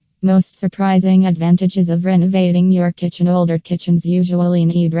Most surprising advantages of renovating your kitchen. Older kitchens usually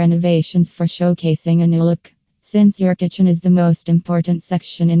need renovations for showcasing a new look. Since your kitchen is the most important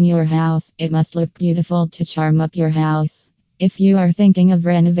section in your house, it must look beautiful to charm up your house. If you are thinking of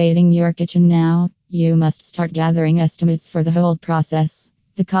renovating your kitchen now, you must start gathering estimates for the whole process.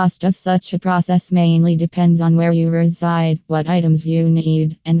 The cost of such a process mainly depends on where you reside, what items you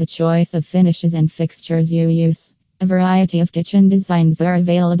need, and the choice of finishes and fixtures you use. A variety of kitchen designs are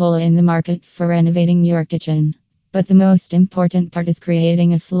available in the market for renovating your kitchen. But the most important part is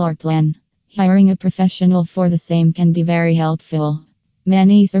creating a floor plan. Hiring a professional for the same can be very helpful.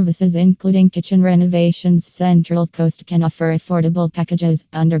 Many services, including kitchen renovations, Central Coast can offer affordable packages,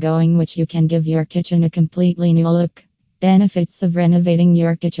 undergoing which you can give your kitchen a completely new look. Benefits of renovating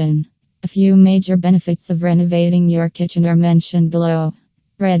your kitchen. A few major benefits of renovating your kitchen are mentioned below.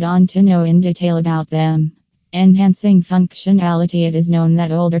 Read on to know in detail about them. Enhancing functionality. It is known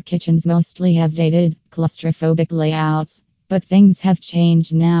that older kitchens mostly have dated, claustrophobic layouts, but things have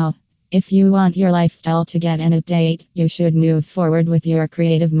changed now. If you want your lifestyle to get an update, you should move forward with your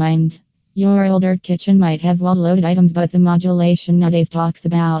creative mind. Your older kitchen might have wall-loaded items, but the modulation nowadays talks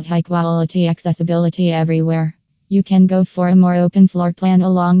about high-quality accessibility everywhere. You can go for a more open floor plan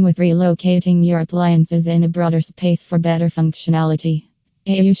along with relocating your appliances in a broader space for better functionality.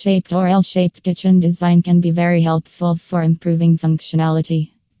 A U-shaped or L-shaped kitchen design can be very helpful for improving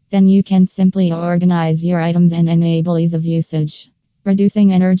functionality. Then you can simply organize your items and enable ease of usage.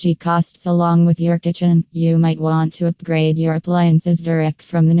 Reducing energy costs. Along with your kitchen, you might want to upgrade your appliances direct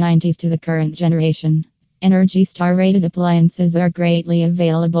from the 90s to the current generation. Energy Star rated appliances are greatly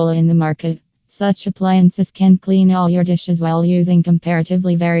available in the market. Such appliances can clean all your dishes while using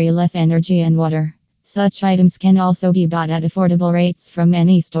comparatively very less energy and water. Such items can also be bought at affordable rates from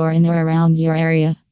any store in or around your area.